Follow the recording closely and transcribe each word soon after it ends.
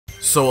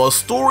So our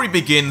story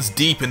begins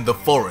deep in the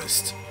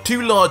forest.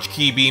 Two large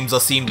key beams are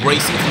seen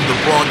racing through the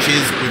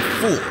branches with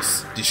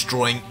force,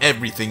 destroying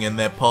everything in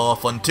their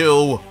path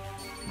until,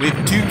 with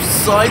two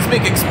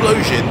seismic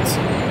explosions,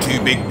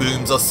 two big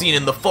booms are seen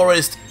in the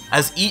forest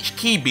as each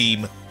key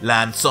beam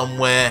lands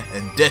somewhere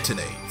and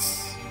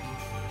detonates.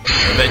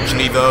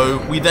 Eventually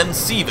though, we then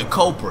see the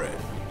culprit,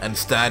 and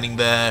standing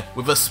there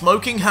with a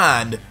smoking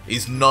hand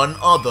is none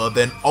other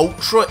than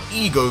Ultra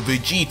Ego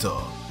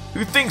Vegeta,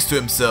 who thinks to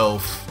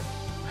himself,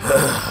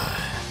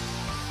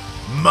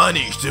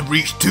 managed to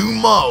reach 2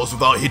 miles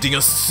without hitting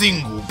a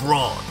single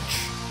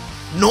branch.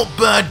 Not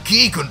bad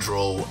key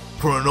control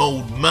for an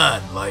old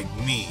man like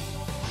me.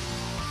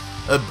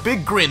 A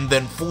big grin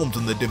then forms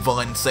on the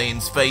Divine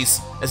Saiyan's face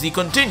as he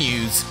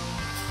continues,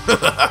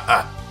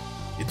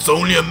 it's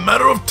only a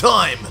matter of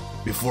time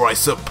before I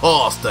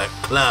surpass that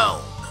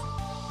clown.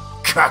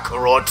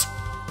 Kakarot,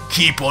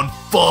 keep on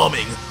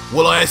farming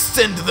while I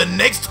ascend to the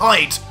next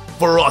height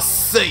for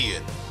us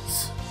Saiyans.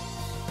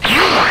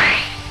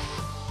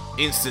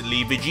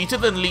 Instantly, Vegeta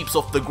then leaps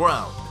off the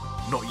ground,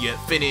 not yet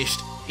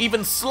finished,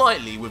 even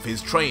slightly with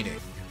his training,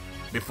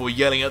 before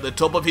yelling at the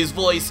top of his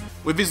voice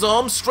with his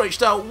arms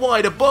stretched out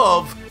wide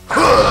above,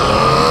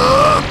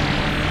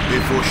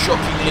 before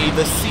shockingly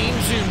the scene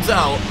zooms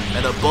out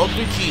and above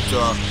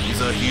Vegeta is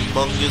a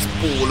humongous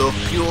ball of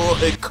pure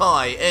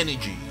Hakai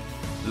energy,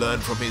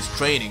 learned from his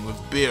training with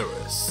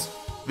Beerus.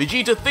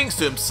 Vegeta thinks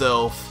to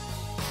himself,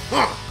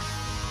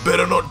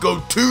 better not go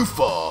too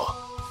far.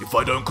 If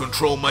I don't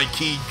control my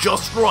ki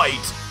just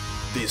right,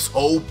 this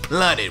whole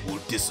planet will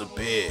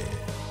disappear.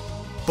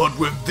 But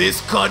with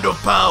this kind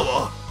of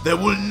power, there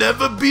will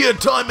never be a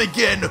time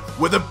again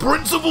where the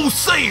principal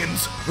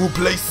Saiyans will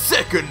play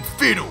second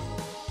fiddle.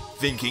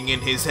 Thinking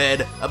in his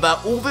head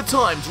about all the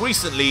times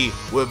recently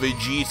where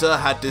Vegeta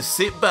had to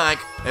sit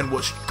back and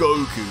watch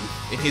Goku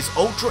in his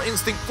Ultra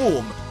Instinct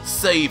form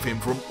save him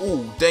from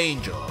all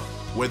danger,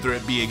 whether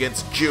it be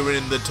against Jiren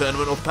in the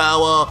Tournament of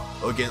Power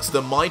or against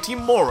the mighty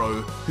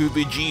Moro who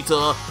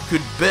Vegeta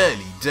could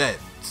barely dent.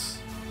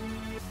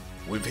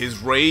 With his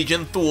rage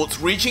and thoughts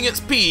reaching its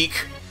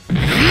peak,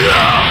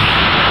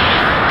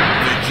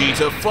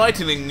 Vegeta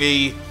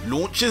frighteningly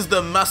launches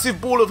the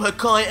massive ball of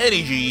Hakai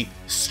energy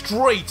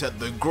straight at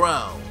the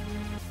ground.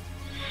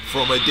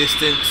 From a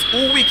distance,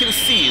 all we can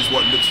see is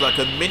what looks like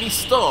a mini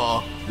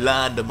star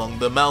land among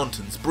the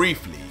mountains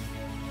briefly,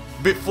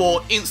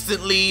 before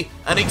instantly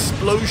an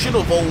explosion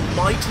of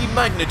almighty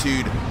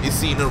magnitude is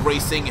seen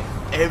erasing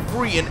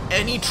every and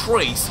any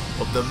trace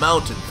of the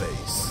mountain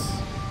face.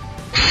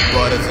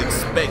 But as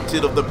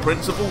expected of the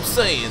principal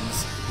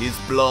Saiyans, his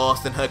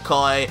blast and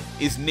Hakai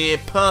is near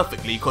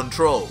perfectly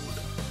controlled,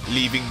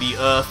 leaving the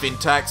earth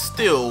intact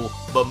still,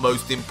 but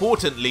most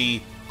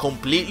importantly,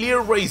 completely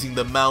erasing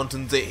the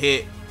mountains it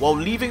hit while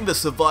leaving the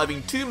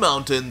surviving 2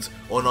 mountains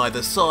on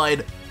either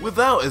side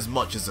without as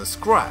much as a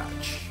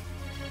scratch.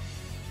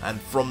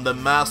 And from the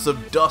mass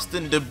of dust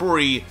and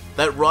debris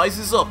that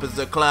rises up as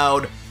a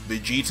cloud,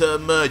 Vegeta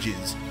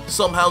emerges,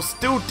 somehow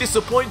still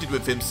disappointed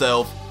with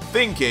himself,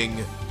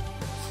 thinking,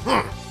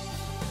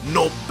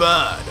 not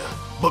bad,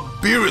 but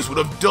Beerus would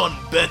have done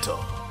better.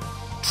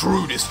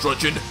 True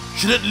destruction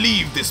shouldn't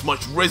leave this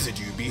much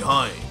residue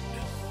behind.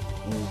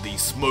 All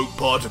these smoke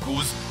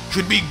particles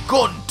should be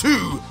gone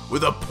too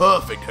with a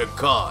perfect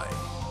Hakai.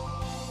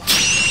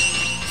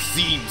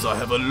 Seems I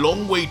have a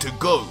long way to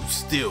go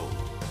still.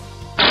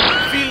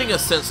 Feeling a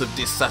sense of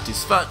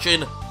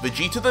dissatisfaction,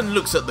 Vegeta then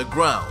looks at the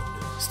ground,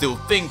 still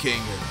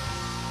thinking,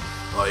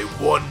 I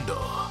wonder,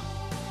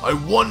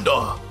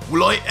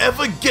 will I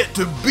ever get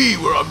to be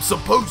where I'm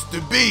supposed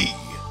to be?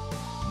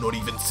 Not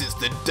even since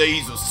the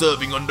days of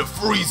serving under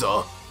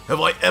Frieza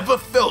have I ever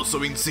felt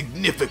so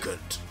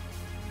insignificant.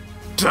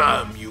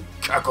 Damn you,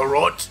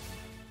 Kakarot!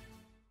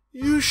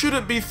 You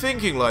shouldn't be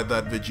thinking like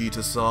that,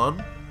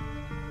 Vegeta-san.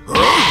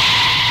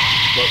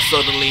 But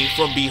suddenly,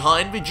 from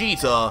behind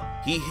Vegeta,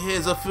 he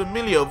hears a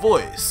familiar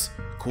voice,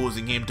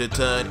 causing him to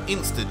turn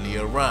instantly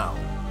around.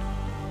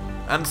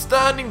 And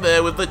standing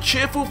there with a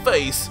cheerful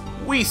face,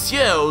 Whis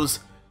yells,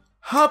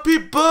 Happy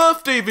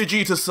birthday,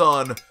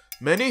 Vegeta-san!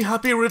 Many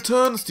happy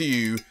returns to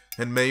you,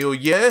 and may your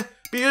year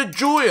be a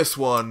joyous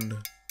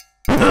one.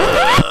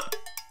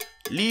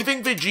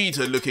 Leaving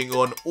Vegeta looking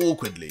on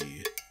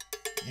awkwardly.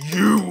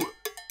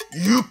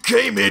 You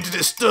came here to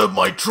disturb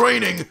my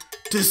training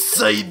to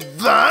say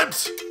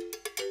that?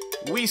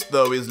 Whis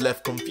though is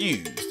left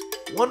confused,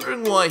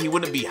 wondering why he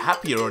wouldn't be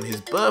happier on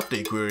his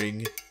birthday,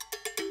 querying,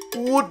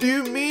 What do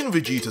you mean,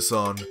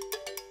 Vegeta-san?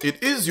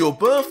 It is your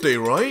birthday,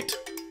 right?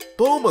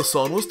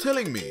 Bulma-san was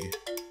telling me.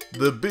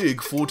 The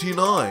big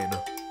 49.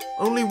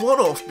 Only one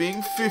off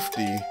being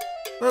 50.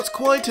 That's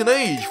quite an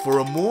age for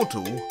a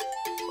mortal.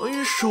 Are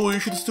you sure you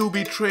should still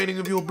be training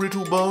with your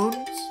brittle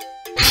bones?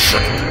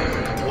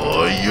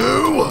 Are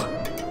you?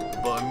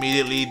 But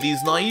immediately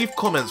these naive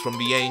comments from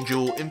the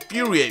angel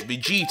infuriate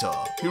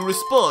Vegeta, who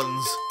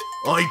responds,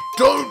 I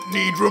don't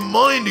need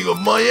reminding of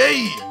my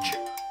age.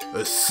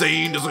 A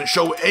Saiyan doesn't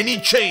show any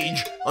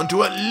change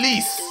until at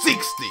least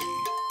 60.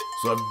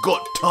 So I've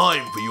got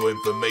time for your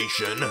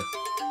information.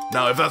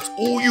 Now if that's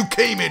all you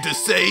came here to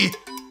say,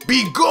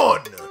 be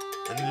gone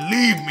and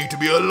leave me to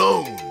be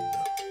alone.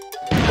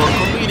 But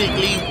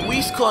comedically,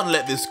 Whis can't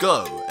let this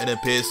go and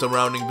appears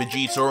surrounding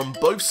Vegeta on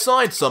both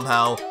sides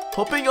somehow,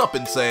 popping up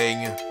and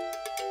saying,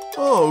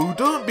 "Oh,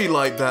 don't be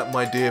like that,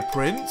 my dear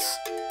prince.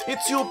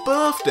 It's your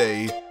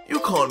birthday. You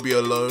can't be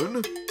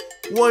alone.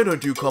 Why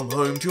don't you come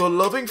home to your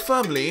loving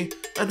family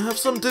and have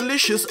some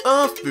delicious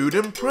earth food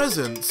and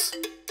presents?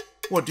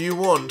 What do you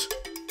want?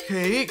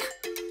 Cake?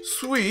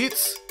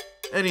 Sweets?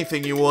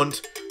 Anything you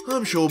want.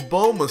 I'm sure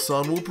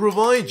Bulma-san will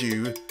provide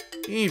you.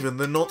 Even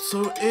the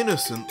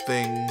not-so-innocent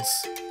things."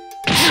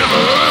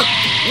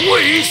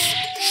 Whis,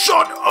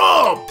 shut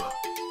up!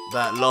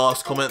 That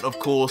last comment, of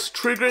course,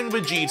 triggering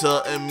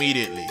Vegeta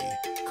immediately.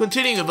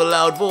 Continuing with a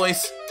loud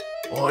voice,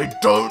 "I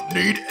don't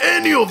need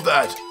any of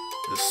that,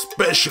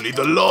 especially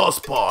the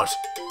last part.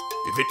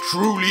 If it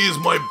truly is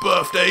my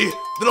birthday,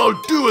 then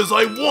I'll do as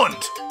I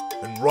want.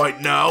 And right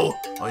now,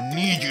 I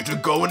need you to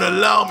go and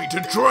allow me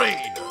to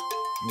train.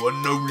 You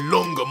are no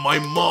longer my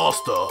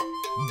master,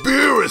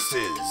 Beerus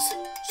is.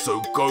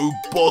 So go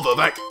bother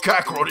that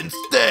Kakarot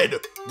instead,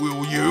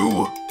 will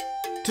you?"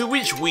 To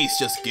which Whis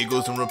just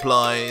giggles and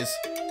replies,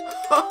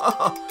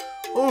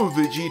 "Oh,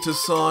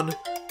 Vegeta-san,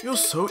 you're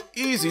so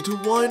easy to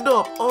wind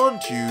up,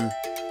 aren't you?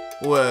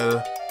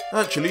 Well,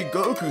 actually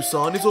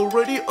Goku-san is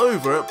already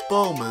over at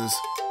Bulma's,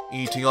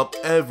 eating up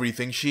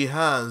everything she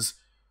has.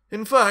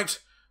 In fact,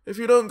 if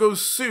you don't go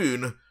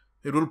soon,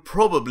 it will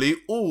probably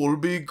all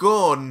be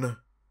gone."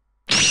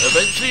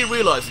 Eventually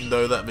realizing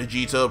though that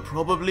Vegeta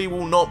probably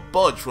will not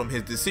budge from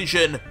his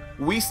decision,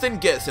 Whis then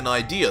gets an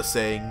idea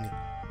saying,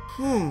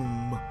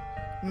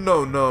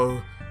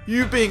 No,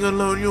 you being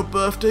alone your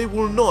birthday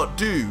will not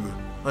do.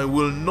 I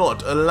will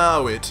not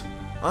allow it.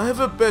 I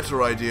have a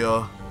better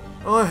idea.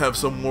 I have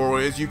some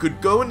warriors you could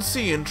go and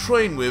see and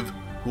train with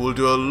who will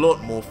do a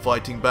lot more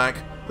fighting back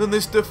than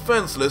this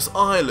defenseless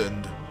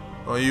island.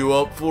 Are you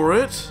up for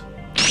it?"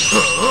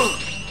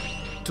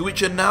 To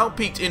which a now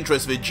piqued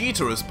interest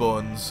Vegeta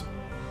responds,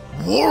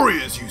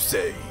 "Warriors, you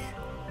say?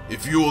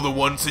 If you're the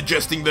one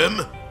suggesting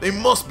them, they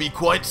must be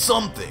quite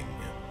something.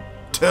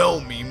 Tell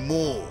me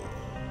more."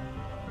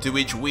 To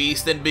which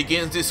Whis then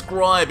begins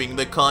describing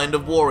the kind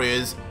of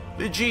warriors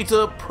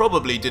Vegeta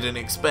probably didn't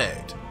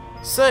expect,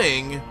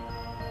 saying,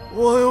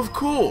 "Why, of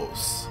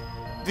course.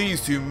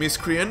 These two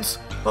miscreants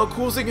are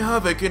causing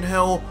havoc in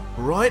hell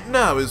right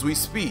now as we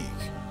speak.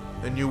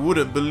 And you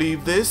wouldn't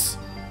believe this,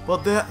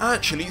 but they're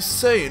actually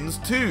Saiyans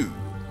too.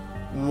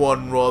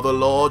 One rather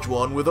large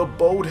one with a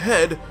bald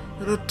head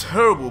and a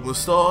terrible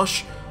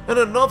moustache, and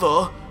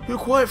another who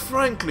quite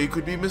frankly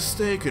could be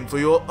mistaken for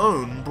your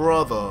own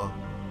brother.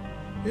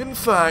 In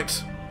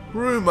fact,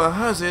 rumor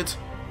has it,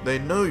 they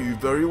know you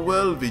very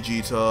well,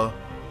 Vegeta.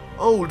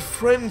 Old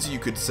friends, you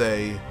could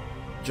say.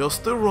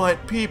 Just the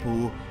right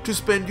people to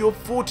spend your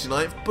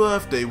 49th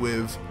birthday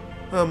with.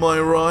 Am I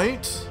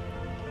right?"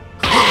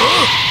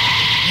 "Huh?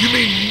 You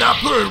mean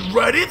Nappa and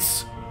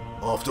Raditz?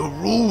 After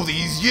all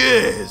these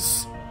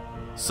years?"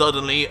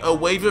 Suddenly, a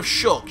wave of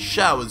shock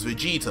showers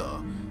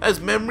Vegeta, as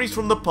memories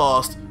from the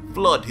past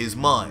flood his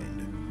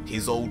mind.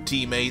 His old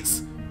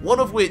teammates, one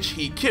of which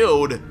he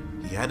killed,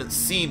 he hadn't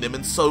seen them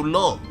in so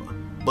long,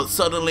 but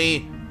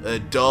suddenly, a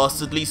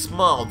dastardly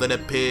smile then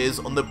appears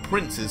on the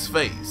prince's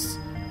face.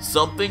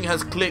 Something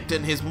has clicked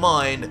in his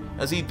mind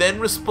as he then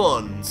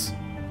responds,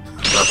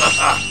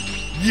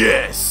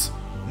 "Yes,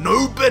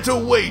 no better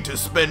way to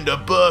spend a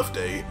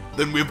birthday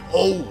than with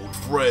old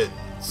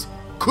friends.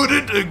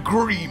 Couldn't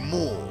agree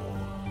more.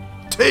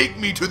 Take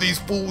me to these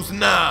fools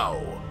now.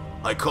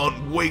 I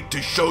can't wait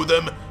to show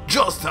them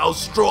just how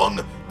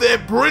strong their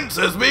prince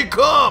has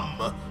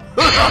become."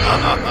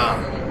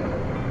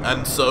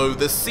 And so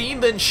the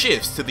scene then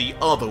shifts to the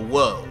other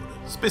world,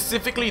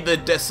 specifically the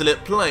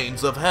desolate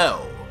plains of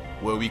hell,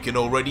 where we can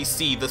already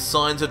see the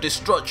signs of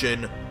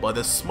destruction by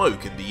the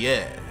smoke in the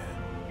air.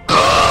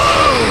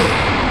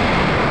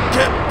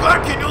 "Get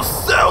back in your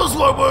cells,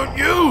 why won't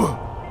you?"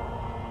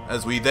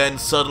 As we then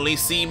suddenly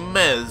see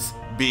Mez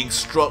being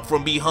struck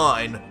from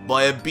behind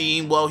by a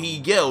beam while he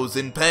yells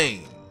in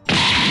pain.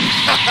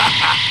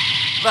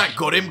 That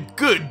got him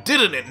good,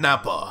 didn't it,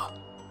 Nappa?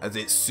 As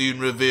it's soon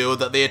revealed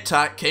that the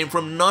attack came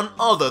from none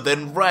other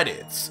than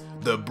Raditz,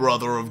 the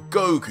brother of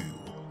Goku,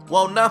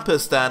 while Nappa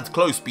stands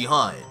close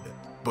behind,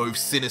 both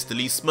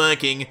sinisterly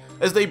smirking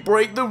as they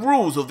break the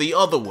rules of the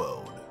other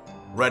world.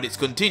 Raditz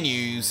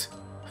continues,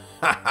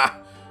 "Haha,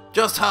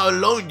 just how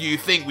long do you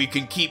think we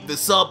can keep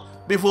this up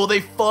before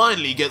they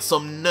finally get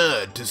some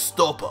nerd to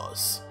stop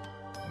us?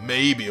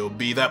 Maybe it'll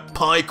be that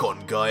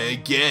Pycon guy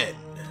again."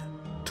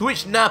 To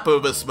which Nappa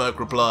with a smirk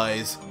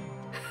replies,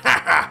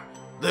 "Haha,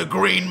 the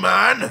green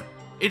man?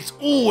 It's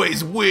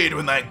always weird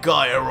when that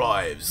guy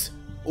arrives.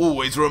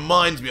 Always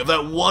reminds me of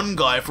that one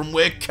guy from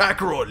where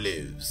Kakarot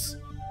lives.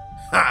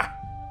 Ha!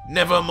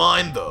 Never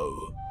mind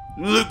though.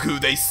 Look who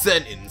they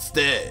sent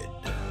instead."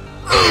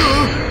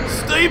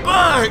 "Stay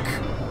back!"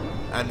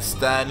 And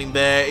standing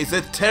there is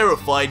a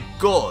terrified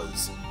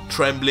Goz,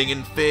 trembling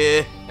in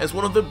fear as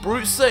one of the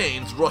brute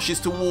Saiyans rushes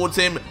towards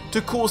him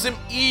to cause him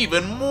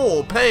even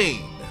more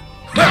pain.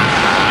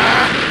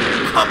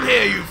 Come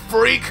here, you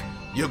freak!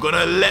 You're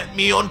gonna let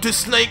me onto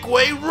Snake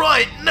Way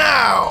right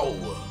now!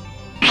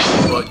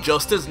 But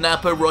just as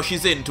Nappa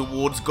rushes in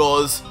towards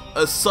Goz,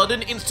 a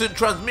sudden instant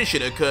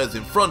transmission occurs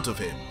in front of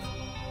him.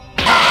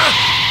 Huh?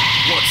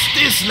 What's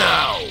this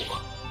now?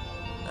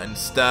 And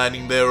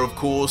standing there, of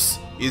course,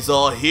 is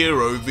our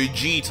hero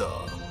Vegeta,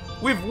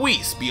 with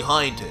Whis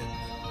behind him,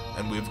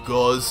 and with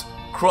Goz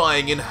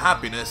crying in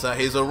happiness at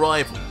his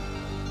arrival.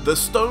 The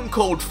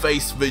stone-cold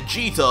faced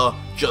Vegeta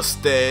just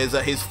stares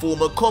at his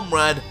former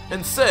comrade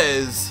and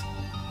says,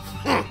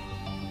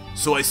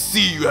 So I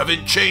see you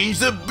haven't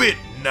changed a bit,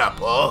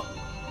 Nappa.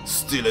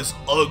 Still as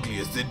ugly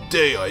as the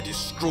day I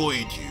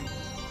destroyed you.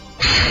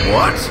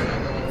 What?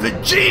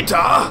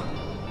 Vegeta?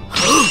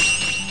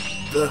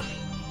 Huh?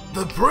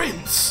 The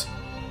prince?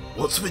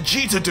 What's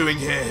Vegeta doing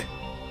here?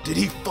 Did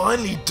he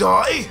finally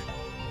die?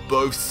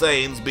 Both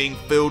Saiyans being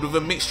filled with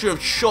a mixture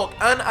of shock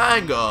and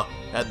anger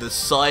at the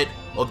sight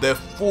of their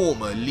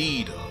former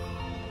leader.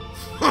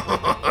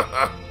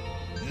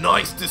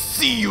 Nice to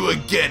see you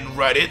again,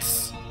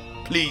 Raditz.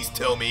 Please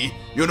tell me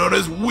you're not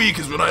as weak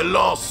as when I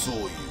last saw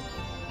you.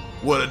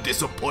 What a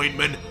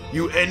disappointment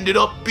you ended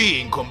up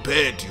being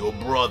compared to your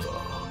brother.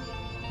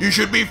 You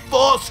should be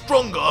far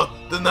stronger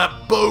than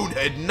that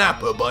bonehead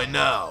Nappa by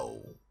now.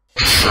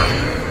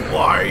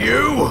 Why are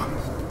you?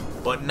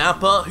 But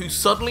Nappa, who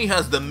suddenly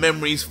has the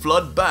memories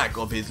flood back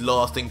of his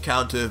last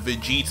encounter with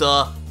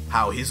Vegeta,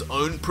 how his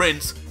own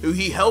prince, who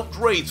he helped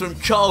raise from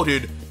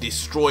childhood,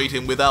 destroyed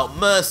him without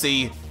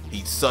mercy,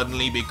 he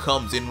suddenly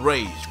becomes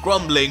enraged,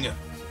 grumbling,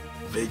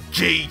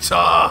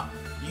 Vegeta,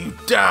 you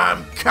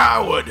damn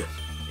coward!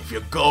 If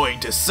you're going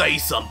to say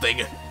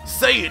something,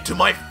 say it to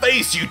my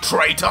face, you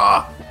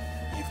traitor!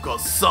 You've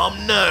got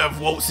some nerve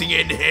waltzing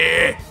in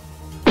here!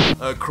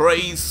 A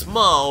crazed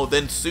smile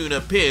then soon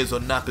appears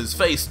on Nappa's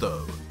face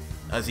though,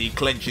 as he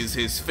clenches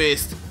his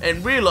fist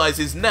and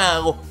realizes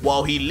now,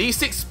 while he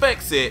least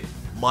expects it,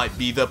 might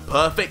be the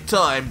perfect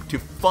time to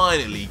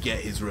finally get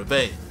his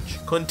revenge.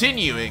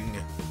 Continuing,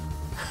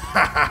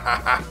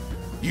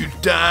 You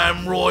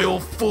damn royal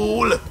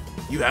fool!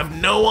 You have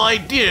no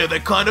idea the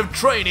kind of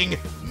training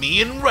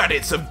me and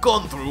Raditz have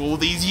gone through all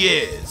these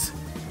years.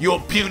 Your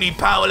puny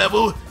power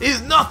level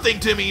is nothing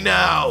to me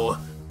now!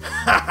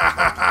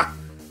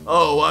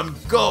 Oh, I'm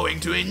going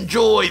to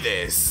enjoy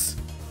this!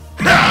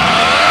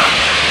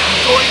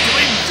 I'm going to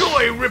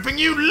enjoy ripping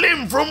you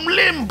limb from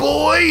limb,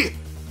 boy!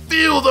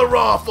 Feel the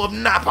wrath of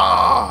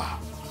Nappa!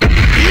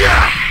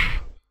 Yeah!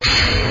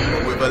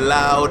 But with a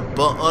loud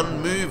but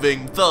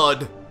unmoving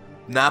thud,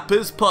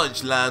 Nappa's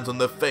punch lands on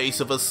the face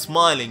of a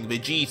smiling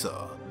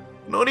Vegeta,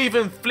 not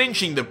even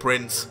flinching the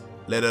prince,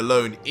 let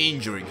alone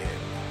injuring him,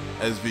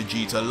 as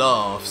Vegeta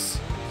laughs.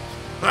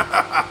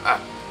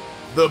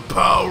 The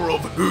power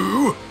of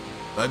who?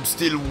 I'm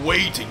still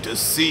waiting to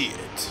see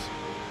it.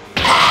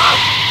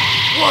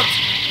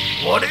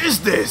 What is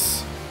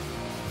this?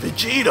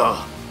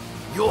 Vegeta,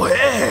 your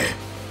hair!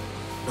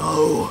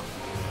 No!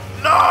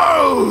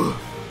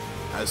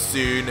 As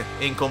soon,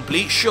 in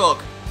complete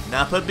shock,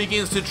 Nappa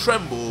begins to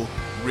tremble,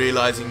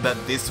 realizing that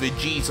this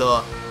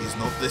Vegeta is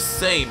not the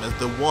same as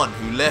the one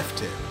who left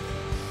him.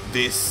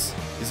 This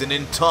is an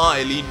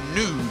entirely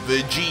new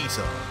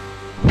Vegeta.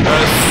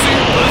 A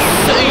Super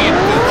Saiyan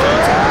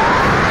Vegeta!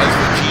 As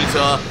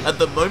Vegeta, at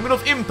the moment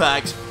of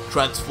impact,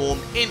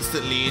 transformed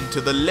instantly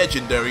into the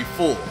legendary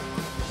form,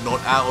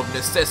 not out of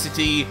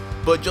necessity,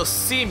 but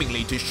just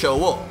seemingly to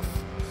show off,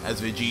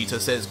 as Vegeta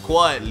says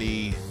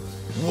quietly,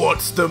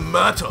 What's the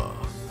matter?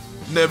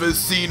 Never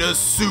seen a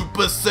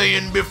Super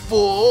Saiyan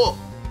before?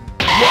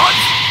 What?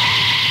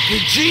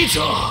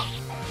 Vegeta!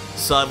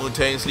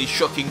 Simultaneously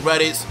shocking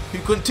Raditz, who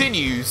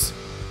continues,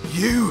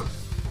 You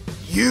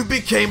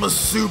became a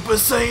Super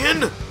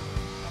Saiyan?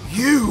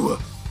 You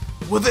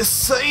were the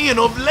Saiyan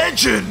of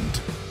legend!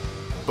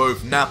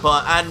 Both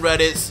Nappa and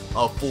Raditz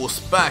are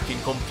forced back in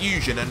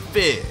confusion and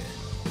fear.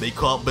 They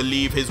can't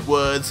believe his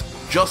words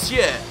just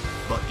yet,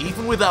 but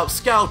even without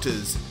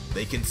scouters,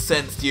 they can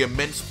sense the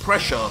immense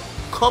pressure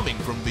coming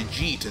from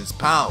Vegeta's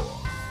power.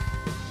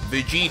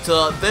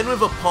 Vegeta, then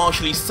with a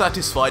partially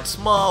satisfied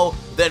smile,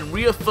 then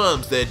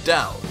reaffirms their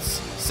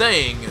doubts,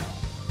 saying,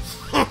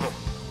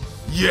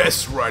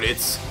 Yes,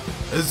 Raditz,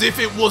 as if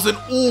it wasn't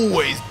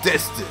always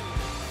destined.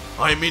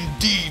 I'm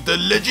indeed the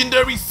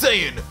legendary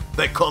Saiyan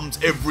that comes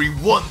every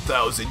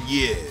 1,000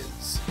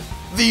 years.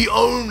 The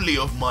only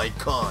of my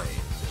kind.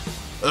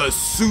 A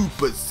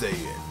Super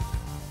Saiyan.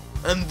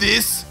 And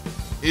this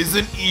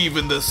isn't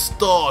even the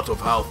start of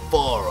how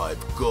far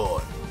I've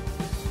gone.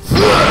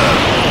 Immediately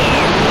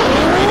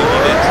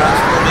then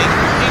transforming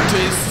into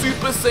his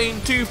Super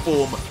Saiyan 2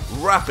 form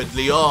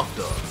rapidly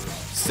after,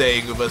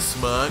 saying with a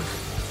smirk,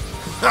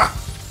 Ha!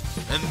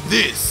 And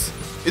this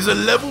is a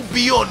level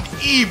beyond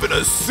even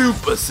a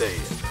Super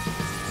Saiyan.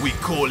 We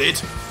call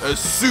it a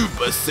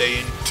Super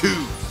Saiyan 2.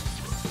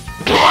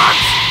 What?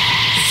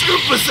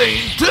 Super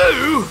Saiyan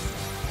 2?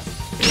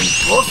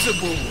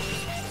 Impossible!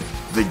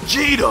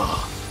 Vegeta!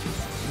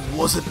 He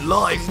wasn't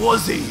lying,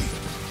 was he?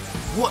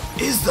 What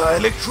is that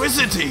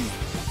electricity?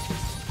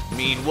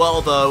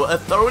 Meanwhile though, a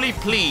thoroughly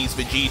pleased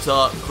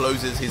Vegeta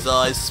closes his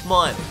eyes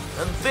smiling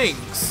and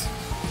thinks,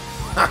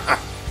 "Haha,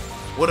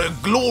 what a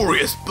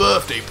glorious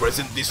birthday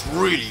present this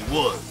really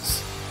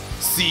was.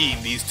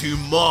 Seeing these two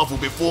marvel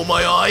before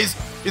my eyes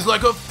is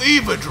like a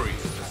fever dream.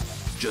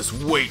 Just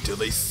wait till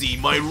they see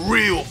my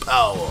real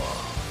power."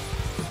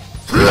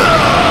 Following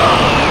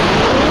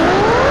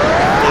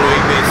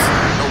this,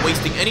 not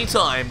wasting any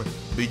time,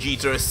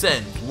 Vegeta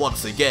ascends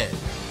once again,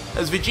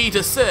 as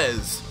Vegeta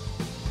says,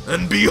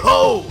 "And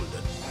behold,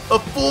 a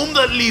form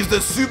that leaves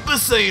the Super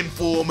Saiyan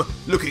form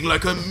looking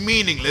like a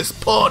meaningless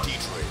party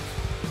trick.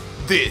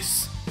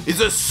 This is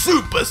a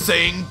Super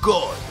Saiyan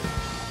God,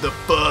 the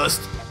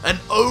first and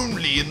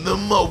only in the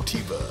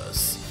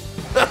multiverse."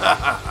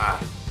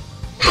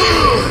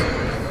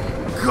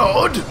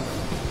 God?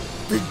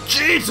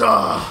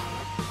 Vegeta!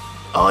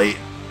 I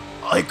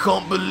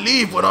can't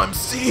believe what I'm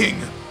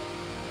seeing.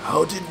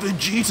 How did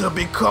Vegeta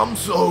become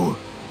so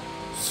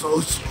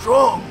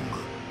strong?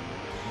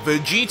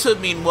 Vegeta,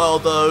 meanwhile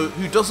though,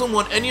 who doesn't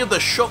want any of the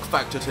shock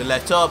factor to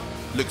let up,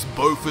 looks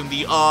both in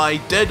the eye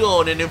dead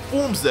on and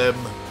informs them,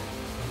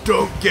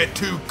 "Don't get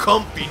too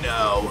comfy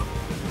now.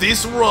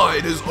 This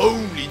ride has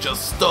only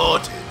just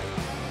started.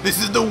 This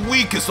is the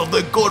weakest of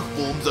the god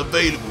forms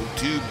available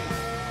to me.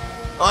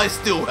 I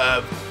still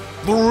have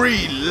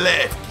 3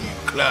 left, you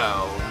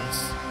clowns."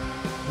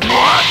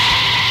 What?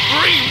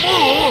 3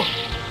 more?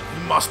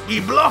 You must be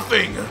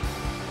bluffing.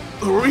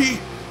 3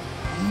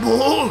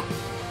 more?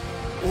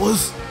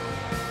 Was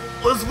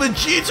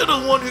Vegeta the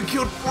one who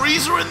killed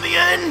Frieza in the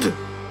end?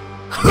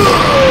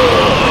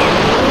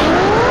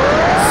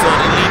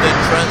 Suddenly then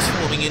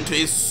transforming into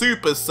his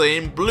Super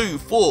Saiyan Blue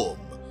form,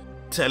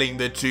 telling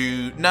the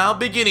two now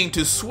beginning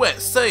to sweat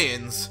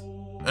Saiyans,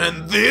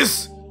 "And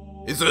this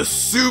is a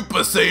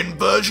Super Saiyan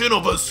version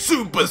of a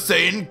Super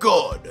Saiyan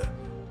God.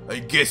 I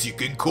guess you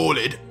can call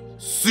it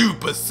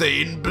Super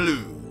Saiyan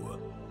Blue,"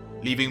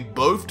 leaving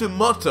both to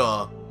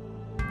mutter,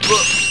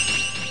 "But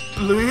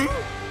blue?"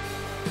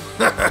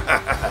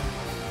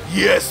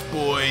 Yes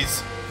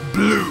boys,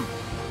 blue.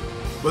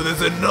 But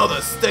there's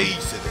another stage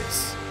to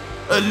this.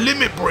 A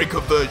limit breaker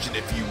version,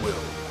 if you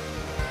will.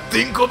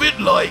 Think of it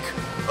like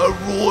a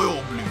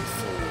royal blue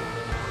form.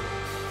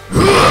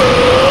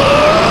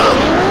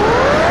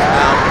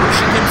 Now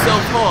pushing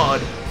himself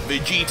hard,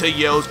 Vegeta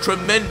yells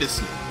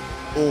tremendously,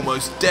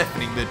 almost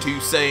deafening the two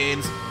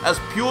Saiyans as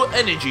pure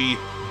energy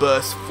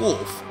bursts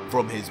forth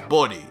from his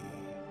body.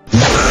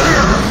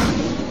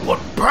 What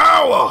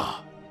power!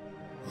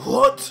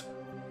 What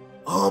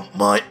are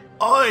my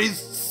eyes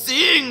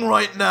seeing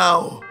right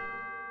now?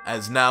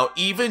 As now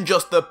even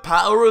just the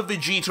power of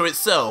Vegeta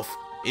itself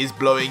is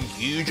blowing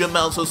huge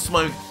amounts of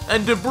smoke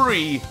and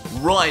debris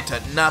right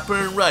at Nappa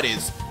and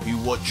Raditz, who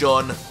watch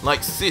on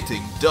like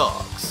sitting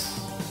ducks.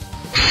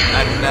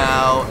 And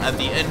now, at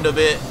the end of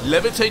it,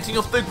 levitating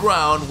off the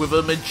ground with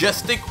a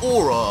majestic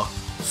aura,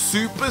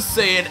 Super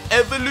Saiyan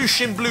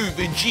Evolution Blue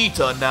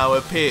Vegeta now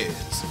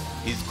appears,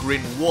 his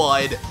grin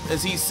wide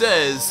as he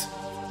says,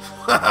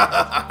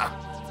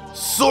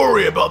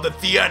 "Sorry about the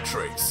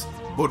theatrics,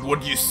 but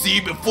what you see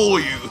before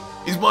you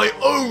is my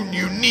own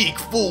unique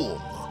form,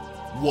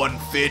 one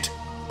fit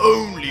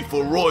only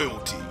for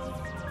royalty.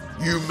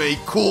 You may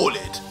call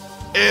it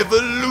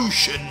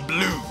Evolution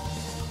Blue.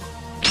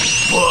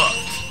 But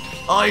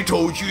I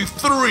told you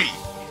 3,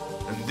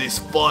 and this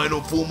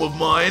final form of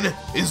mine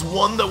is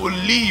one that will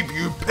leave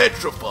you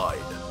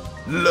petrified.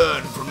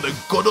 Learn from the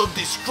God of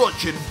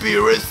Destruction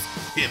Beerus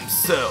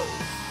himself."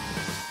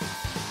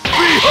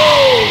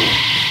 Behold!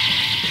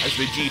 As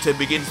Vegeta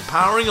begins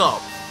powering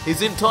up,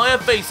 his entire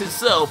face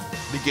itself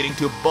beginning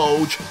to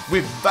bulge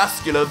with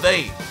vascular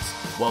veins,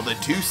 while the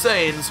two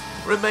Saiyans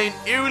remain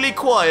eerily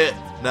quiet,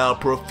 now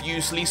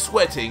profusely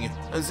sweating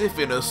as if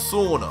in a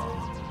sauna.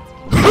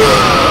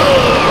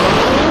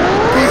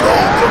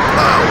 Behold the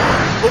power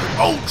of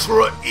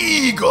Ultra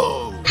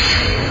Ego!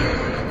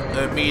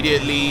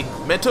 Immediately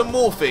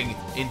metamorphing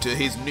into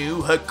his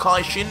new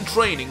Hakaishin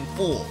training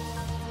form,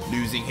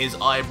 losing his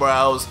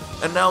eyebrows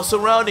and now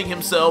surrounding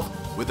himself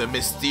with a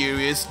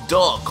mysterious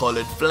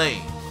dark-colored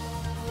flame.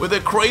 With a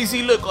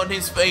crazy look on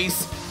his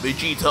face,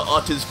 Vegeta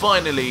utters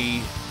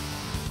finally,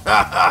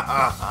 "Ha ha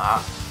ha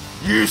ha!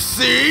 You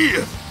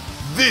see?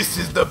 This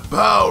is the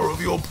power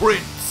of your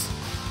prince,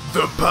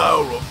 the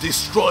power of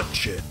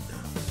destruction,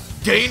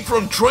 gained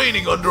from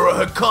training under a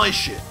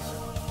Hakaishin,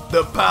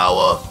 the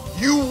power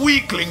you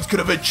weaklings could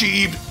have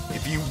achieved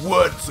if you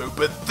weren't so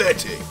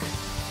pathetic.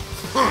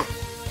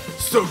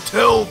 So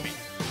tell me,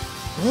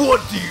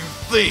 what do you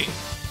think?"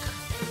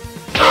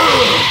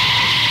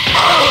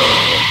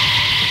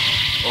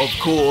 Of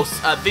course,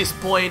 at this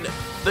point,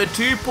 the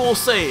two poor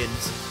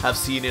Saiyans have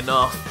seen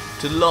enough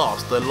to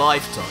last a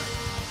lifetime,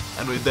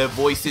 and with their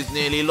voices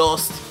nearly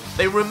lost,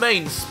 they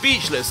remain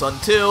speechless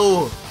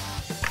until...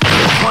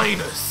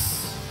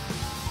 Highness!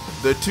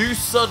 The two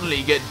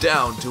suddenly get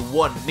down to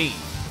one knee,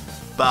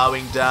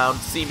 bowing down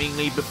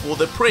seemingly before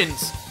the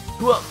prince,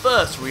 who at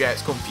first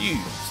reacts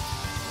confused.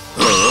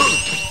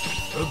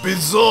 A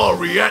bizarre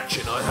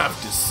reaction, I have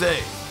to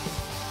say.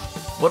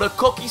 but a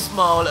cocky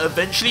smile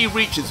eventually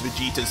reaches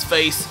Vegeta's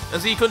face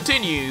as he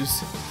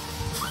continues.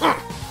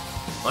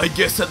 I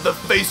guess at the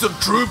face of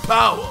true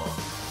power,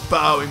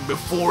 bowing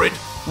before it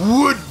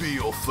would be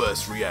your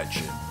first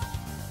reaction.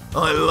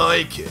 I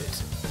like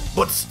it,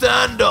 but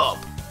stand up.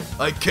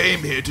 I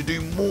came here to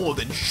do more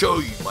than show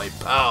you my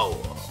power.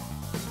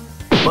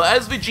 But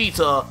as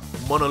Vegeta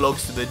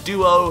monologues to the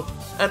duo,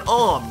 an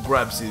arm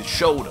grabs his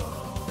shoulder,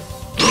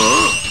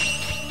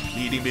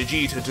 leading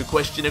Vegeta to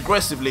question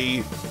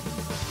aggressively,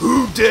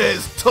 who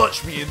dares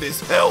touch me in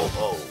this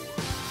hellhole?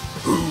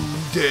 Who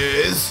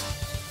dares?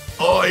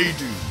 I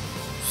do,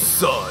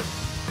 son.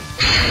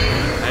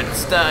 And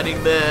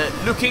standing there,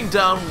 looking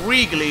down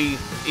regally,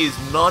 is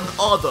none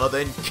other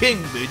than King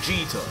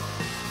Vegeta,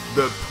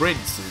 the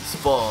prince's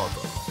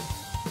father.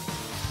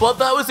 But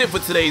that was it for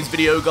today's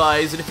video,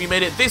 guys, and if you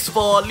made it this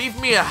far, leave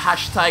me a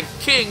hashtag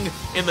King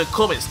in the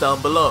comments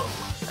down below,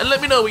 and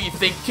let me know what you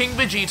think King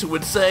Vegeta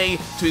would say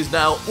to his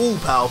now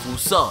all-powerful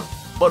son.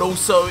 But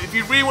also, if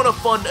you really want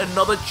to fund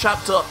another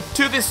chapter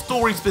to this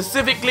story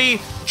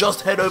specifically,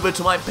 just head over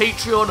to my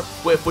Patreon,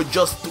 where for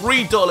just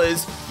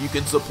 $3 you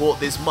can support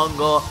this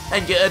manga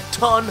and get a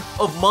ton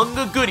of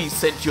manga goodies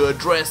sent to your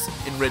address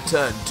in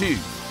return too.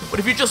 But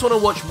if you just want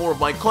to watch more of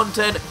my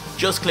content,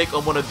 just click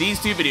on one of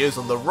these two videos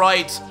on the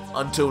right.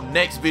 Until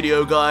next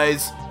video,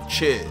 guys,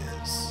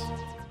 cheers.